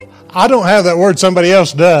I don't have that word. Somebody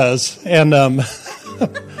else does. And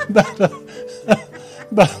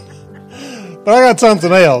but I got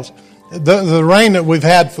something else. The rain that we've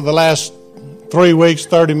had for the last 3 weeks,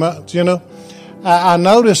 30 months, I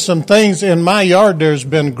noticed some things in my yard. There's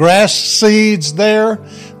been grass seeds there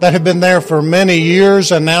that have been there for many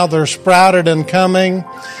years, and now they're sprouted and coming.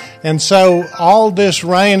 And so all this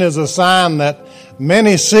rain is a sign that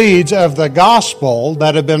many seeds of the gospel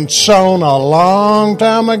that have been sown a long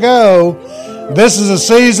time ago, this is a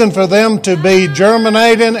season for them to be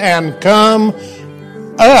germinating and come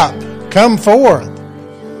forth.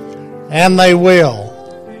 And they will.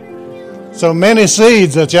 So many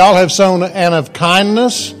seeds that y'all have sown, and of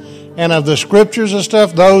kindness and of the scriptures and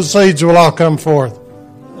stuff, those seeds will all come forth.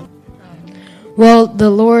 Well, the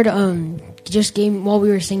Lord while we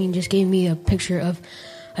were singing, just gave me a picture of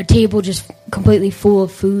a table just completely full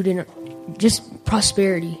of food, and just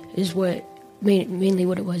prosperity is mainly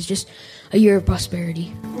what it was, just a year of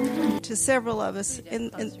prosperity. To several of us,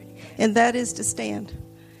 and that is to stand.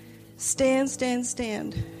 Stand, stand,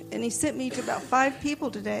 stand. And he sent me to about 5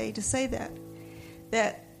 people today to say that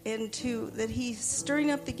he's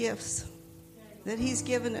stirring up the gifts that he's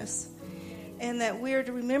given us, and that we're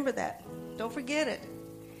to remember that. Don't forget it.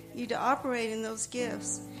 You to operate in those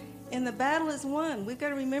gifts. And the battle is won. We've got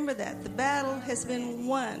to remember that. The battle has been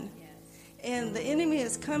won. And the enemy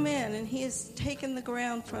has come in, and he has taken the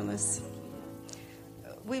ground from us.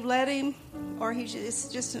 We've let him, or it's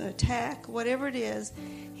just an attack, whatever it is.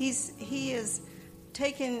 He is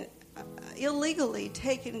illegally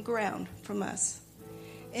taken ground from us.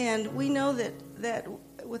 And we know that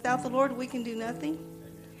without the Lord we can do nothing.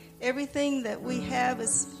 Everything that we have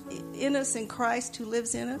is in us in Christ who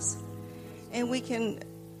lives in us. And we can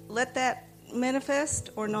let that manifest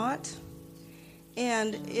or not.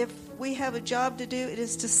 And if we have a job to do, it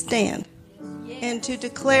is to stand and to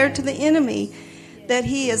declare to the enemy that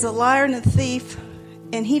he is a liar and a thief,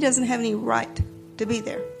 and he doesn't have any right to be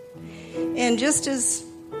there. And just as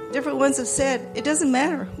different ones have said, it doesn't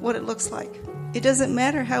matter what it looks like. It doesn't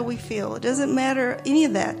matter how we feel. It doesn't matter any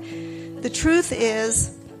of that. The truth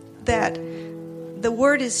is that the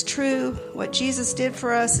word is true. What Jesus did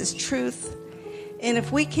for us is truth. And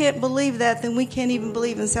if we can't believe that, then we can't even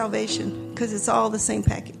believe in salvation, because it's all the same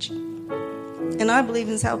package. And I believe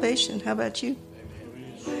in salvation. How about you?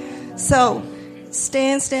 So,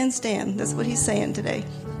 stand, stand, stand. That's what he's saying today.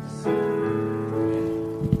 Let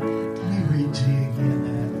me read to you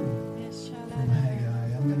again from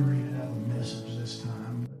Haggai. I'm going to read it out of the Message this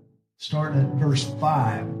time. Starting at verse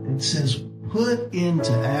 5, it says, "Put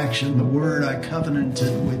into action the word I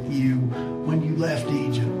covenanted with you when you left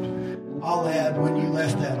Egypt." I'll add, when you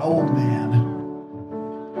left that old man.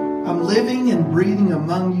 "I'm living and breathing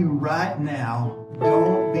among you right now.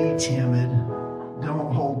 Don't be timid.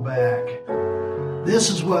 Don't hold back.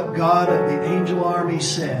 This is what God of the angel army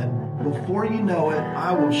said. Before you know it,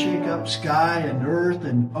 I will shake up sky and earth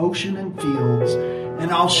and ocean and fields,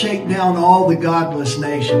 and I'll shake down all the godless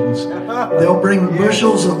nations. They'll bring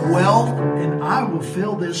bushels of wealth, and I will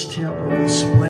fill this temple with splendor.